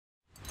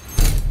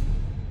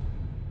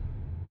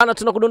Ana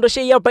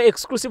tunakudondoshia hapa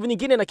exclusive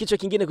nyingine na kichwa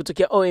kingine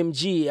kutokea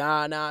OMG.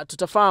 Na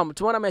tutafahamu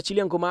tumeona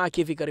ameachilia ngoma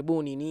yake hivi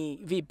karibuni, ni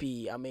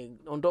vipi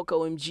ameondoka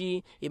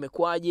OMG,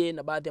 imekwaje,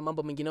 na baadhi ya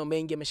mambo mengineo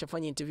mengi.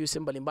 Ameshafanya interviews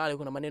mbalimbali,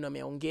 kuna maneno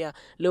ameongea.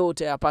 Leo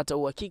utayapata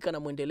uhakika na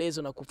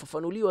muendelezo na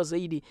kufafanuliwa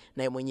zaidi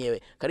na yeye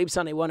mwenyewe. Karibu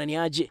sana Iwana, ni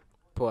aje?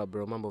 Poa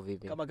bro, mambo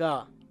vipi?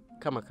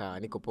 Kama kaa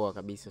niko poa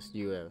kabisa,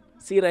 sijui wewe.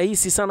 Si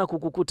rahisi sana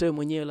kukukuta wewe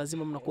mwenyewe,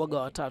 lazima mnakuaga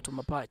watatu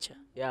mapacha.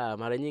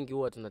 Mara nyingi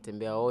huwa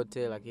tunatembea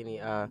wote, lakini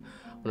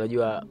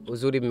unajua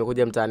uzuri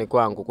mmekuja mtaani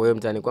kwangu. Kwa hiyo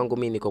mtaani kwangu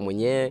mimi niko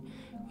mwenyewe.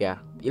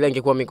 Ila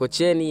ingekuwa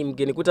Mikocheni,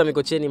 mgenikuta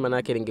Mikocheni maana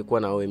yake ningekuwa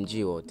na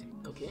OMG wote.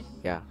 Okay.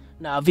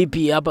 Na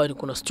vipi hapa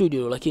kuna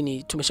studio,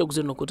 lakini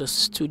tumeshakuzoea tunakuta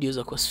studio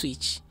za kwa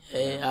switch.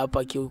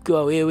 Hapa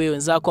ukiwa wewe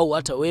wenzako au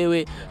hata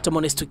wewe,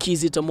 utamwona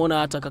Stukizi, utamwona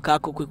hata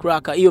kakako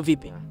kuiweka. Hiyo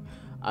vipi?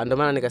 Ndio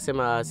maana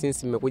nikasema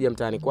since mmekuja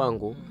mtaani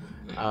kwangu,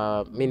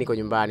 mimi niko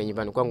nyumbani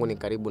kwangu ni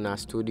karibu na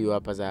studio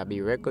hapa za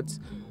B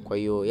Records. Kwa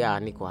hiyo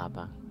niko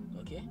hapa.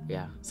 Okay.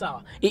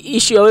 Sawa.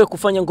 Issue ya wewe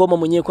kufanya ngoma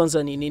mwenyewe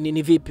kwanza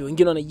ni vipi?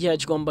 Wengine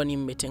wanajudge kwamba ni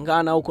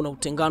mmetengana au kuna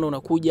utengano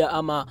unakuja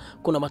ama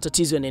kuna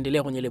matatizo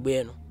yanaendelea kwenye lebo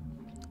yenu?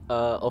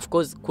 Of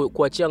course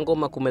kuachia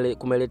ngoma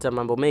kumeleta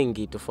mambo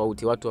mengi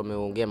tofauti, watu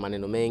wameongea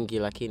maneno mengi,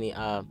 lakini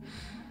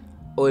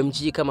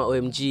OMG kama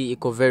OMG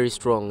iko very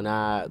strong,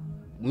 na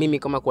mimi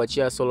kama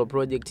kuachia solo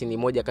project ni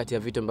moja kati ya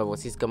vitu ambavyo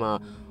sisi kama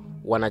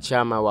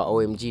wanachama wa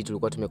OMG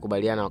tulikuwa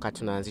tumekubaliana wakati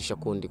tunaanzisha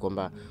kundi,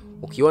 kwamba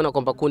ukiona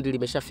kwamba kundi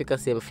limeshafika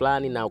sehemu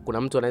fulani na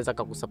kuna mtu anaweza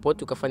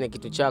kukusupport ukafanya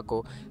kitu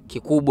chako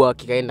kikubwa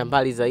kikaenda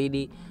mbali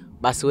zaidi,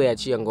 basi wewe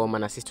achia ngoma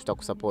na sisi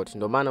tutakusupport.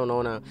 Ndio maana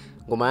unaona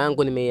ngoma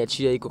yangu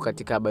nimeiachia iko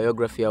katika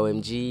biography ya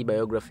OMG,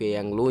 biography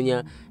ya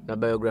Nglunya na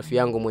biography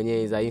yangu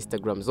mwenyewe za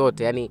Instagram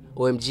zote. Yani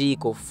OMG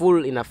iko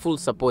ina full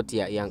support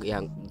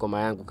ya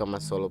ngoma yangu kama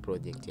solo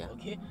project ya.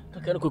 Okay.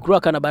 Kaka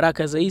kuiweka na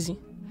baraka za hizi?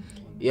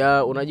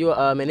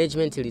 Unajua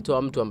management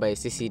ilitoa mtu ambaye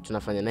sisi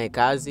tunafanya naye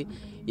kazi.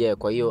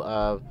 Kwa hiyo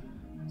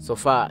so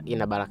far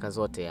ina baraka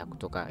zote ya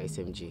kutoka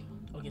SMG.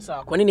 Okay,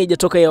 sawa. Kwa nini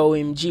haijatoka ya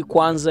OMG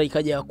kwanza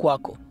ikaja ya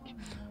kwako?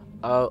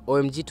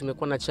 OMG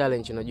tumekuwa na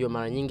challenge. Unajua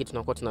mara nyingi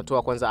tunakuwa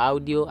tunatoa kwanza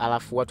audio,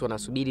 alafu watu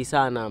wanasubiri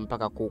sana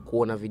mpaka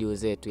kuona video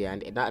zetu.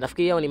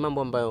 Nafikiri yao ni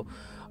mambo ambayo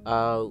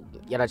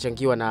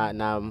yanachangiwa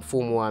na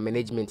mfumo wa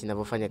management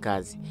inavyofanya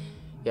kazi.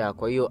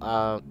 Kwa hiyo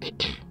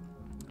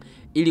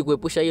ili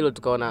kuepusha hilo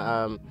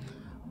tukaona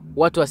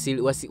watu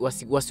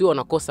wasiwe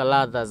wanakosa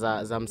ladha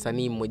za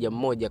msanii mmoja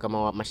mmoja.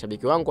 Kama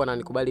mashabiki wangu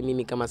wananikubali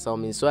mimi kama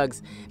Salmin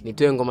Swags,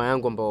 nitoe ngoma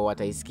yangu ambao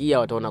wataisikia,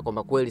 wataona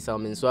kwamba kweli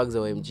Salmin Swags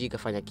wa OMG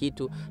kafanya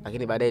kitu,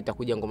 lakini baadaye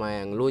itakuja ngoma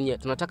ya Nglunya.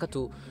 Tunataka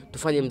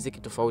tufanye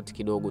muziki tofauti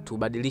kidogo,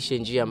 tubadilishe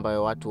njia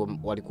ambayo watu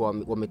walikuwa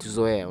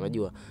wametuzoea.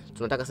 Unajua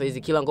tunataka sasa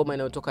hizi kila ngoma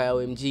inayotoka ya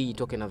OMG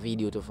itoke na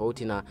video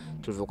tofauti na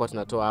tulivyokuwa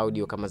tunatoa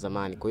audio kama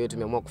zamani. Kwa hiyo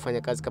tumeamua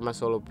kufanya kazi kama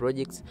solo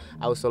projects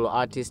au solo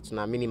artist.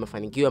 Tunaamini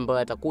mafanikio ambayo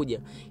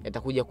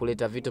yatakuja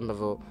kuleta vitu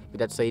ambavyo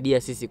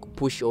vitatusaidia sisi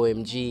kupush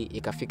OMG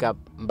ikafika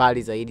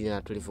mbali zaidi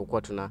na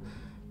tulivyokuwa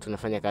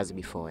tunafanya kazi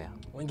before.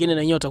 Wengine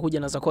na nyinyi watakuja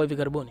na zako hivi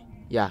karibuni?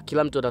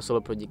 Kila mtu ana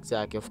solo projects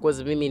yake. Of course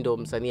mimi ndo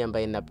msanii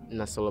ambaye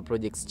na solo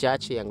projects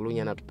chache,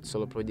 Nglunya na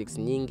solo projects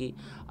nyingi,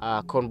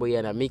 Conboy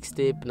ana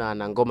mixtape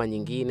na ngoma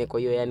nyingine. Kwa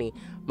hiyo yani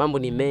mambo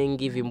ni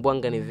mengi,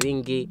 vimbwanga ni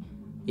vingi.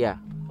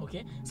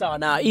 Okay. Sawa,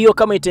 na hiyo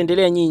kama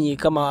itaendelea nyinyi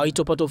kama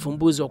haitopata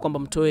ufumbuzi wa kwamba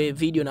mtoe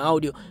video na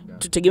audio,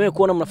 tutegemee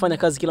kuona mnafanya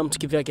kazi kila mtu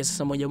kivyake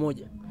sasa moja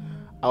moja?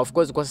 Of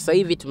course kwa sasa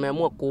hivi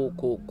tumeamua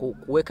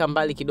kuweka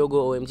mbali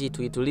kidogo OMG,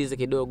 tuitulize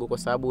kidogo kwa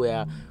sababu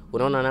ya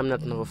unaona namna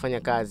tunavyofanya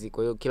kazi.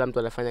 Kwa hiyo kila mtu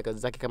anafanya kazi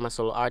zake kama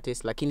solo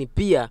artist, lakini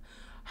pia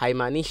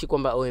haimaanishi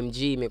kwamba OMG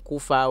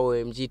imekufa au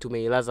OMG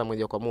tumeilaza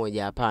moja kwa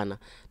moja, hapana.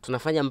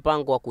 Tunafanya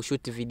mpango wa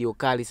kushoot video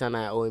kali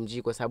sana ya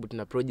OMG kwa sababu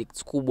tuna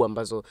projects kubwa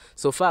ambazo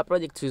so far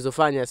projects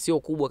tulizofanya sio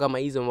kubwa kama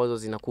hizo ambazo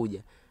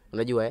zinakuja.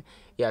 Unajua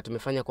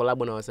tumefanya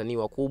collab na wasanii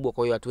wakubwa,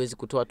 kwa hiyo hatuwezi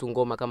kutoa tu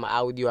ngoma kama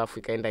audio afu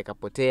ikaenda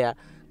ikapotea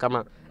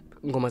kama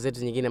ngoma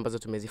zetu nyingine ambazo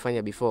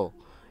tumezifanya before.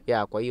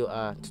 Kwa hiyo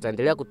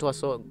tutaendelea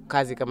kutoa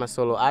kazi kama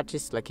solo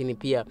artist, lakini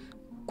pia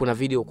kuna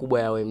video kubwa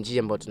ya OMG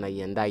ambayo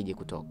tunaiandaa ije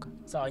kutoka.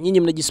 Sawa, nyinyi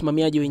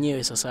mnajisimamiaje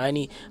wenyewe sasa?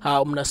 Yaani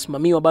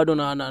mnasimamiwa bado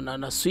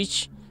na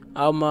switch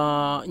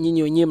ama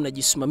nyinyi wenyewe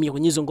mnajisimamia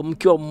kwenye hizo ngoma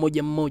mkiwa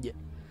mmoja mmoja?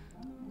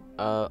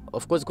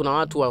 Of course kuna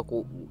watu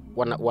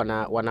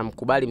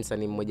wanamkubali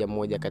msanii mmoja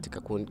mmoja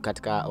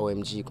katika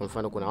OMG. Kwa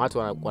mfano kuna watu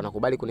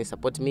wanakubali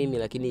kunisupport mimi,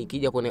 lakini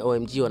ikija kwenye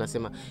OMG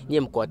wanasema nyie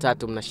mko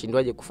watatu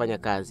mnashindwaje kufanya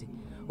kazi?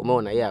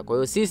 Umeona? Kwa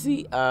hiyo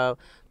sisi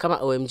kama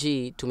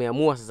OMG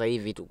tumeamua sasa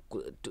hivi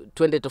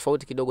twende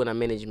tofauti kidogo na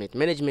management.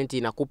 Management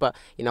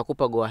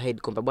inakupa go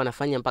ahead kwamba bwana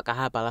fanya mpaka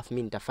hapa alafu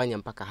mimi nitafanya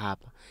mpaka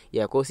hapa.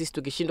 Kwa hiyo sisi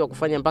tukishindwa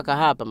kufanya mpaka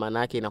hapa maana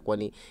yake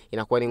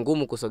inakuwa ni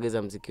ngumu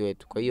kusogeza muziki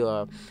wetu. Kwa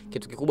hiyo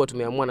kitu kikubwa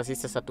tumeamua na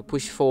sisi sasa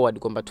push forward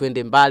kwamba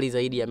twende mbali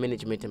zaidi ya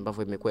management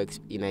ambavyo imekuwa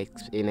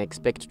ina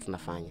expect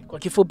tunafanya. Kwa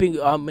kifupi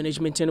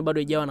management yenu bado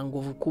haijawa na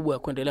nguvu kubwa ya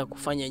kuendelea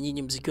kufanya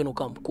nyinyi muziki wenu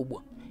kama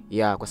mkubwa?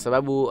 Yeah, kwa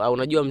sababu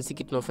unajua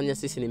muziki tunafanya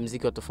sisi ni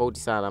muziki wa tofauti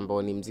sana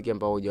ambao ni muziki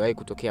ambao hujawahi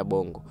kutokea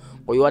Bongo.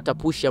 Kwa hiyo hata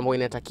push ambayo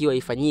inatakiwa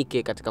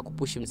ifanyike katika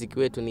kupush muziki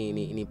wetu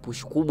ni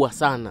push kubwa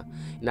sana,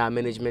 na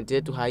management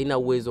yetu haina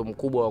uwezo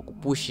mkubwa wa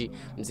kupush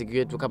muziki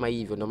wetu kama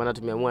hivyo. Ndio maana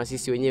tumeamua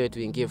sisi wenyewe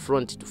tuingie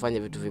front tufanye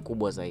vitu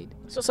vikubwa zaidi.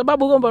 So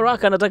sababu kwamba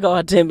Raka anataka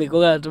watembe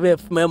kwa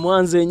tumia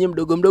mwanzo wenyewe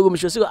mdogo mdogo,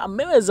 mwisho siku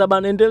ameweza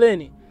bana,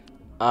 endeleeni.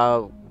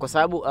 Kwa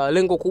sababu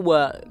lengo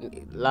kubwa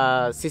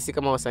la sisi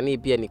kama wasanii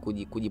pia ni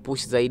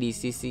kujipush zaidi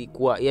sisi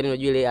kuwa, yani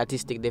unajua ile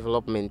artistic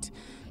development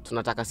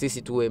tunataka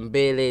sisi tuwe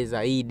mbele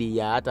zaidi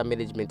ya hata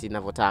management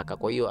inavyotaka.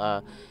 Kwa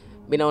hiyo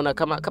mimi naona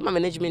kama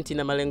management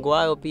ina malengo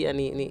hayo pia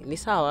ni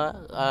sawa,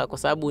 kwa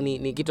sababu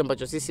ni kitu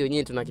ambacho sisi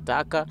wenyewe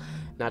tunakitaka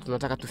na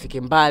tunataka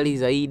tufike mbali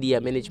zaidi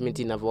ya management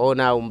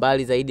inavyoona au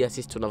mbali zaidi ya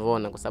sisi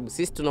tunavyoona, kwa sababu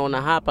sisi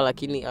tunaona hapa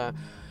lakini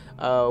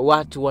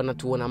watu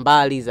wanatuona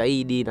mbali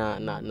zaidi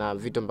na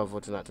vitu ambavyo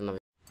tuna